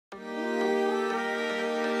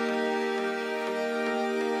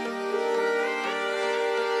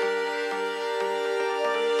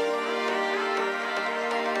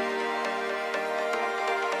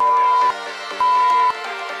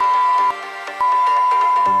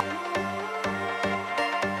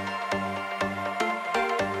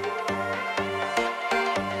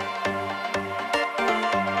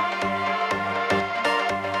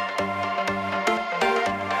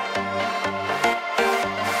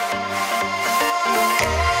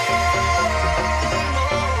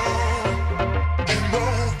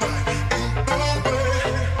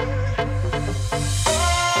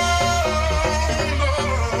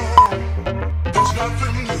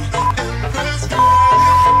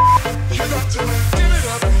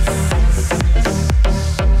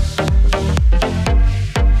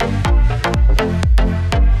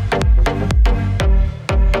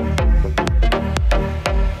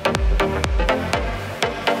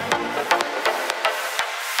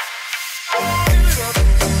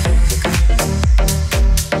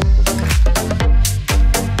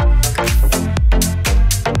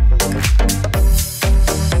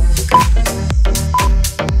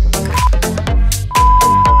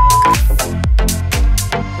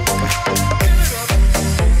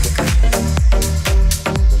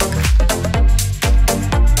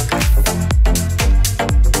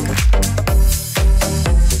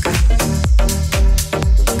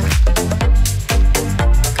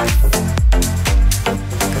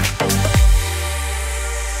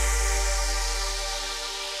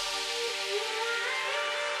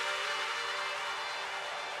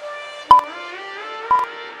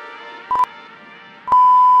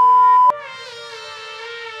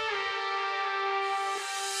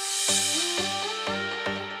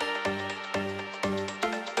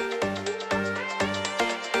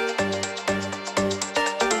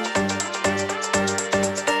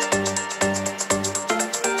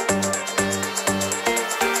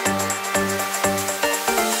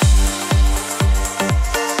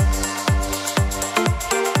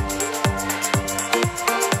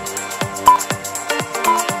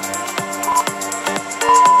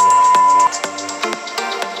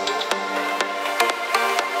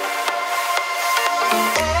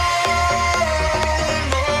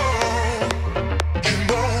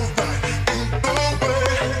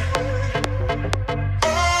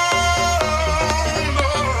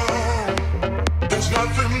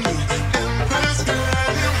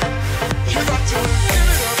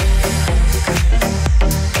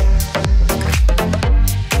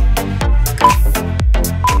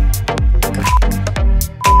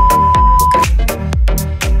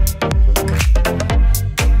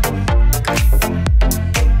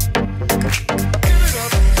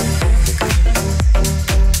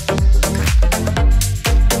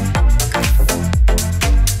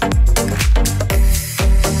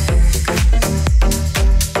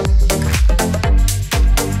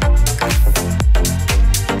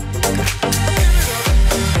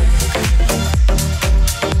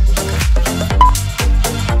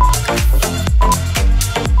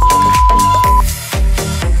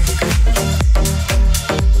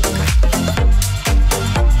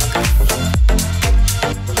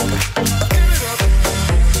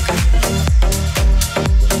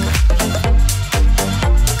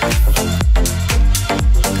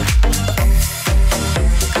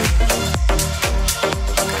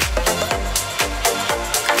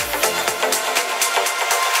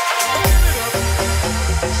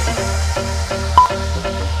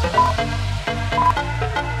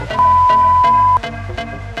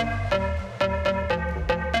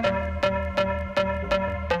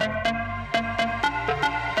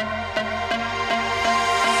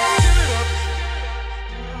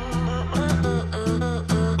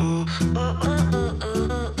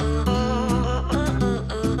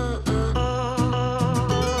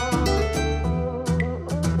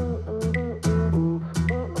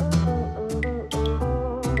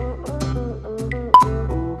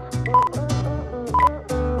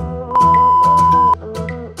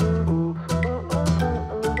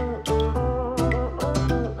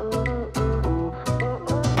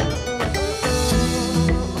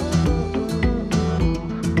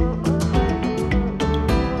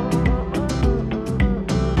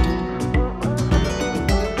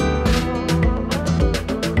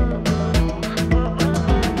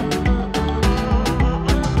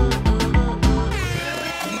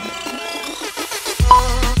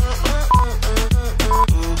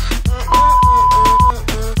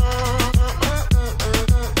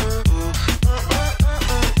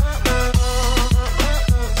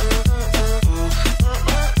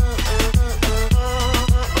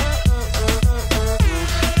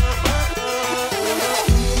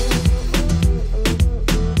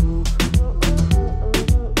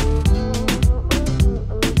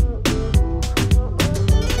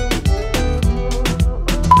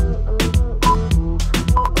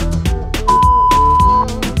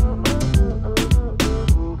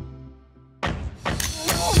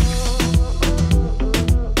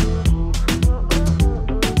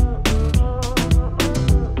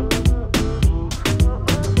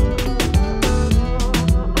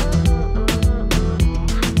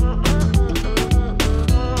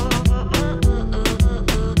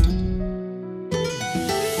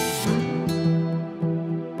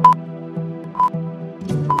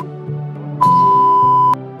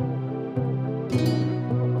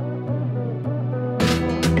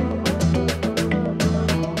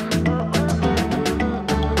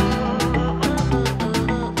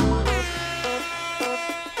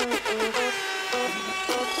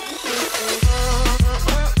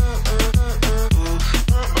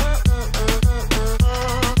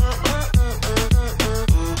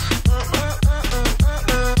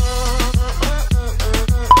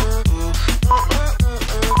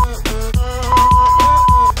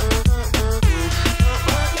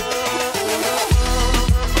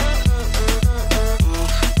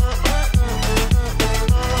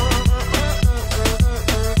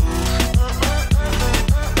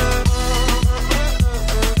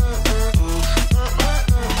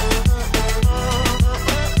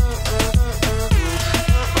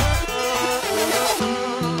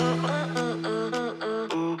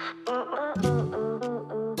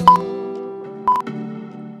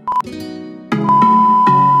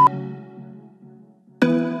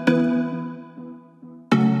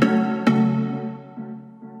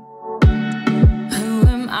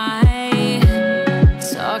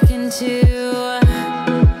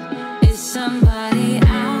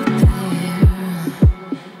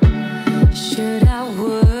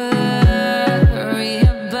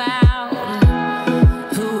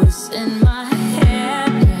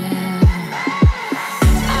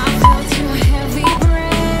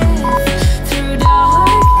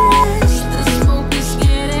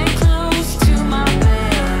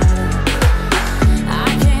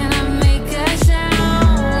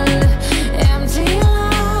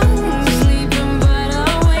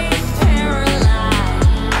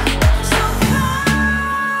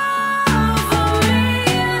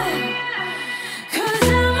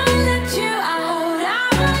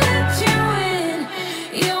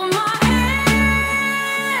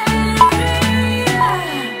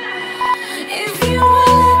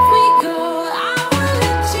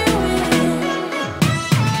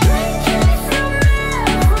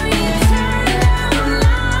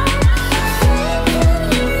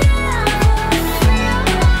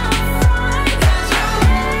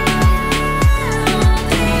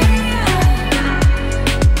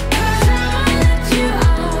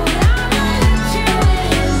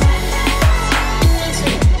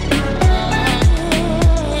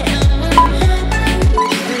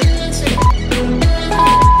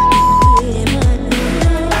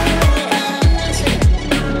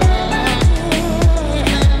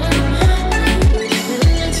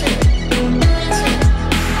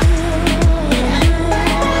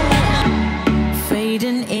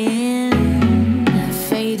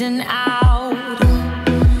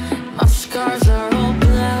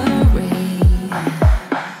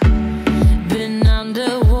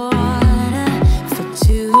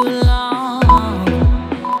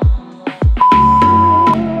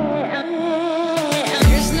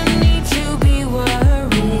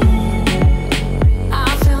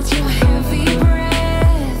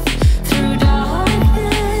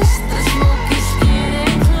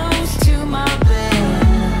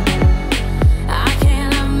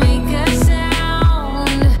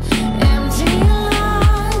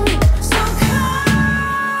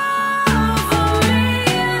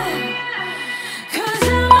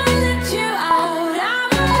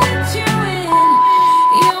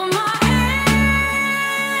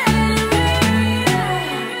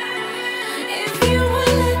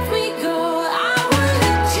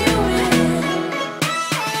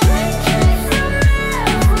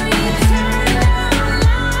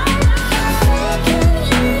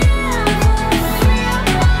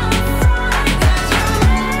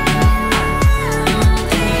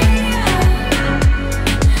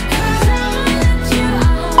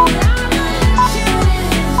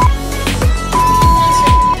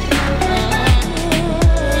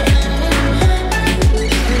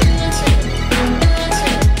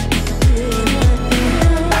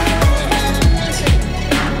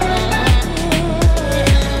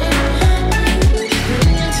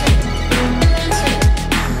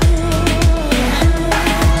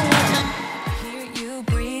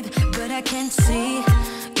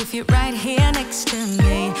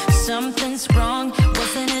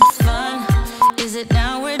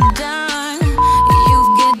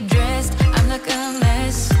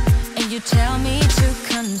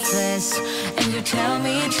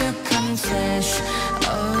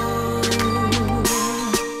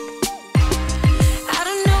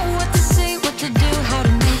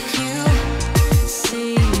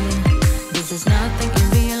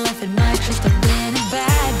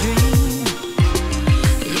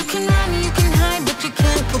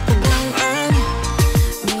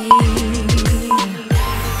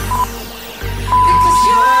Because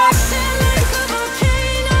you're acting like a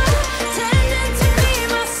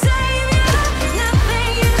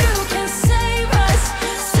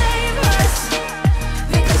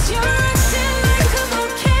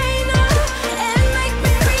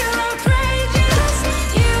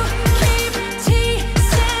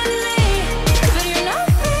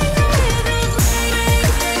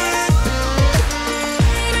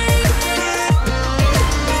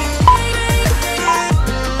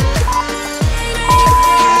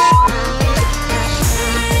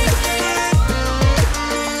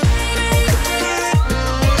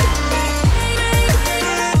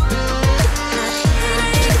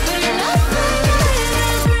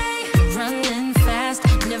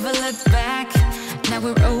Now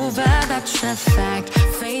we're over, that's a fact.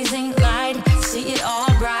 Phasing light, see it all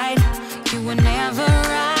bright. You were never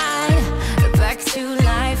right. Back to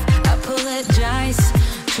life, I apologize.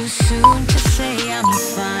 Too soon to say I'm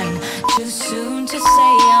fine. Too soon to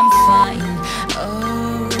say I'm fine.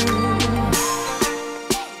 Oh,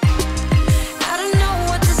 I don't know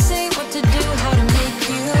what to say, what to do, how to make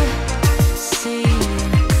you see.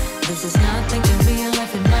 This is nothing to real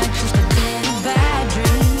life, it might just have been a bad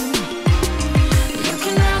dream. You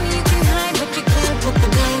can run, you can hide, but you can't put the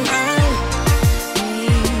blame on me.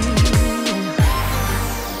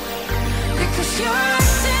 Because you're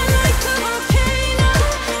acting like a volcano,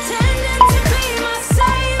 tending to be my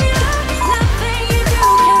savior. Nothing you do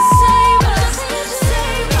can save us,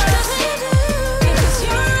 save us. Because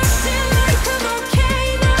you're acting like a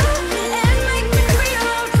volcano and make me feel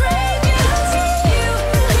outrageous. You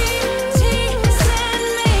keep teasing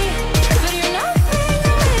me, but you're nothing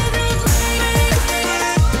without me.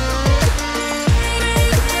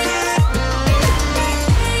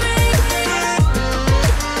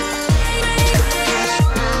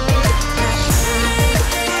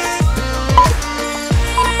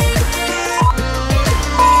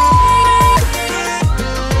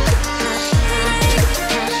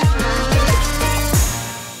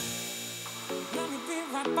 Let me be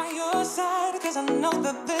right by your side, cause I know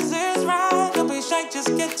that this is right. Don't be shy,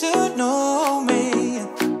 just get to know me.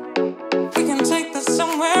 We can take this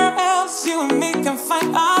somewhere else. You and me can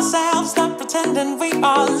find ourselves. Stop pretending we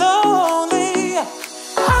are lonely.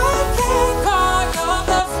 I can't call your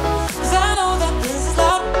bluff, cause I know that this is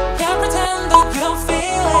love. Can't pretend that you don't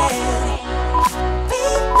feel it.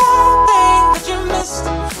 People think that you missed.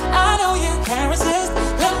 I know you can't resist.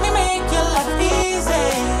 Let me make your life easy.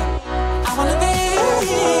 I wanna be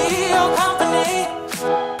your company.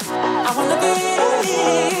 I wanna be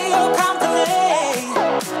your company.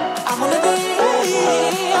 I wanna be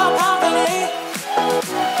your company.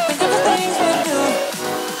 Think of the things we do.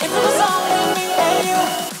 If it was only me and you.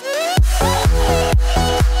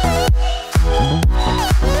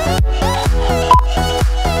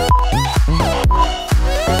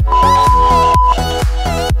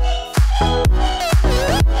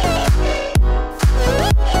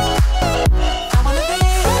 I wanna be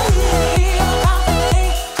your company.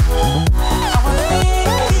 I wanna be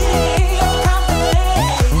your company.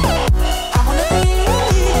 I wanna be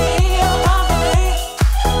your company.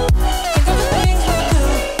 Think of the things we do.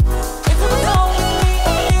 If it was only me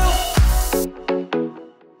and you.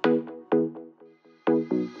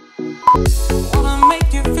 Wanna make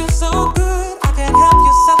you feel so good. I can help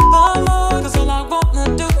you set the mood. Cause all I wanna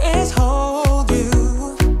do is hold you.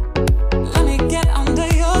 Let me get under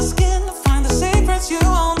your skin. Find the secrets you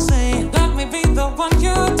won't say. Let me be the one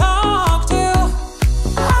you talk to.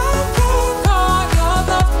 I can't call your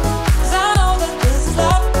bluff, cause I know that this is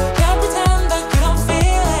love. Can't pretend that you don't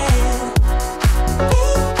feel it.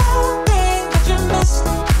 People think that you missed.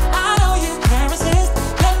 I know you can't resist.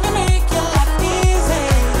 Let me make your life easy.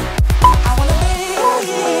 I wanna be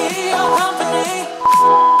your company.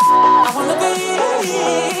 I wanna be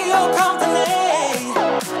your company.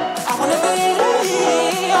 I wanna be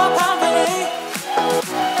your company.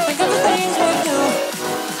 Think of the things we do.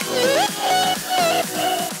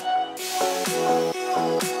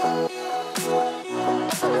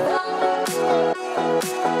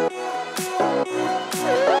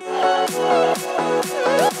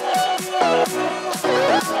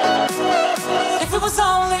 If it was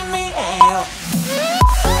only me and you.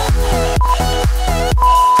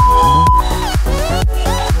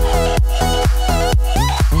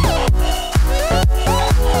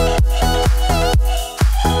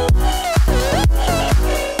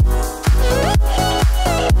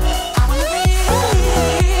 I wanna be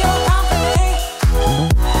your company.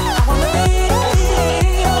 I wanna be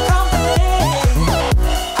your company.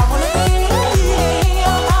 I wanna be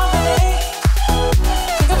your company.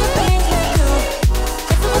 Think of the things we do.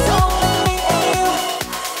 If it was only me and you.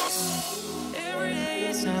 Every day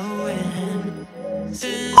is a win.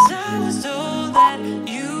 Since I was told that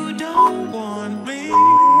you don't want me,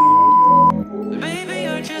 baby,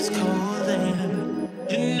 you're just cold and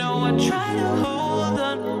you know I try to hold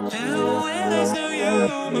on to it. I still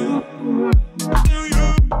you.